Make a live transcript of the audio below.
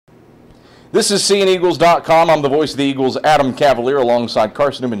This is SACandEagles.com. I'm the voice of the Eagles, Adam Cavalier, alongside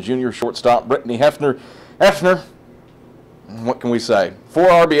Carson-Newman Jr., shortstop, Brittany Hefner. Hefner, what can we say? 4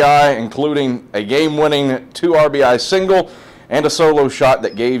 RBI, including a game-winning 2 RBI single and a solo shot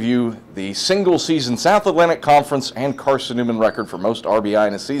that gave you the single-season South Atlantic Conference and Carson-Newman record for most RBI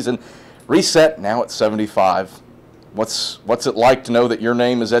in a season. Reset now at 75. What's it like to know that your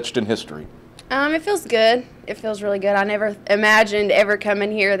name is etched in history? It feels good. It feels really good. I never imagined ever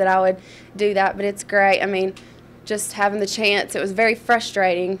coming here that I would do that, but it's great. I mean, just having the chance, it was very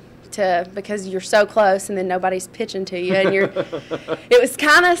frustrating because you're so close and then nobody's pitching to you, and it was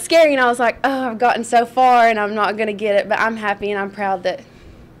kind of scary, and I was like, oh, I've gotten so far and I'm not going to get it, but I'm happy and I'm proud that.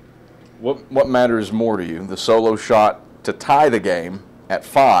 What matters more to you, the solo shot to tie the game at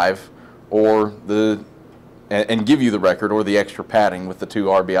 5 or and give you the record, or the extra padding with the 2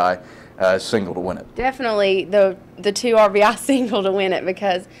 RBI single to win it? Definitely the 2 RBI single to win it,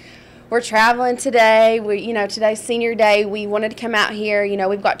 because we're traveling today. Today's senior day. We wanted to come out here.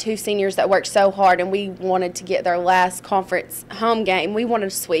 We've got 2 seniors that worked so hard, and we wanted to get their last conference home game. We wanted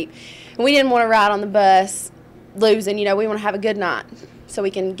to sweep. And we didn't want to ride on the bus losing. We want to have a good night so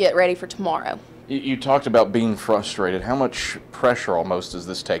we can get ready for tomorrow. You talked about being frustrated. How much pressure almost does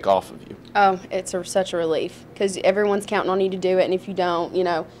this take off of you? Oh, it's such a relief, because everyone's counting on you to do it, and if you don't,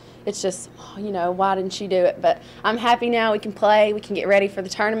 it's just, why didn't she do it? But I'm happy now. We can play. We can get ready for the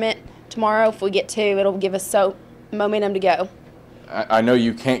tournament tomorrow. If we get 2, it'll give us momentum to go. I know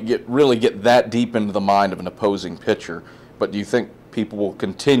you can't really get that deep into the mind of an opposing pitcher, but do you think people will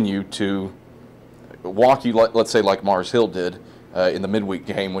continue to walk you, let's say like Mars Hill did in the midweek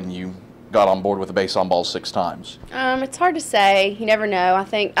game when you got on board with a base on ball 6 times? It's hard to say. You never know. I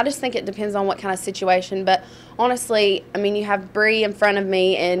just think it depends on what kind of situation. But honestly, you have Bree in front of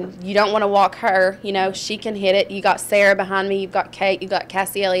me, and you don't want to walk her. She can hit it. You got Sarah behind me. You've got Kate. You've got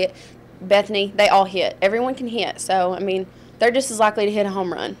Cassie Elliott, Bethany. They all hit. Everyone can hit. So they're just as likely to hit a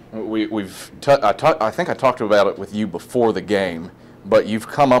home run. I think I talked about it with you before the game, but you've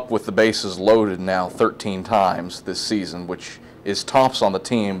come up with the bases loaded now 13 times this season, which is tops on the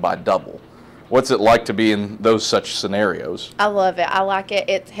team by double. What's it like to be in those such scenarios? I love it. I like it.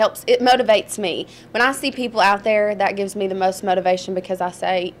 It helps. It motivates me. When I see people out there, that gives me the most motivation, because I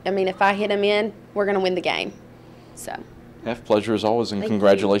say, if I hit them in, we're going to win the game. So. Pleasure as always, and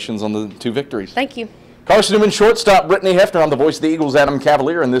congratulations on the 2 victories. Thank you. Carson-Newman shortstop, Brittany Hefner. I'm the voice of the Eagles, Adam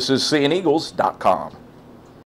Cavalier, and this is SACandEagles.com.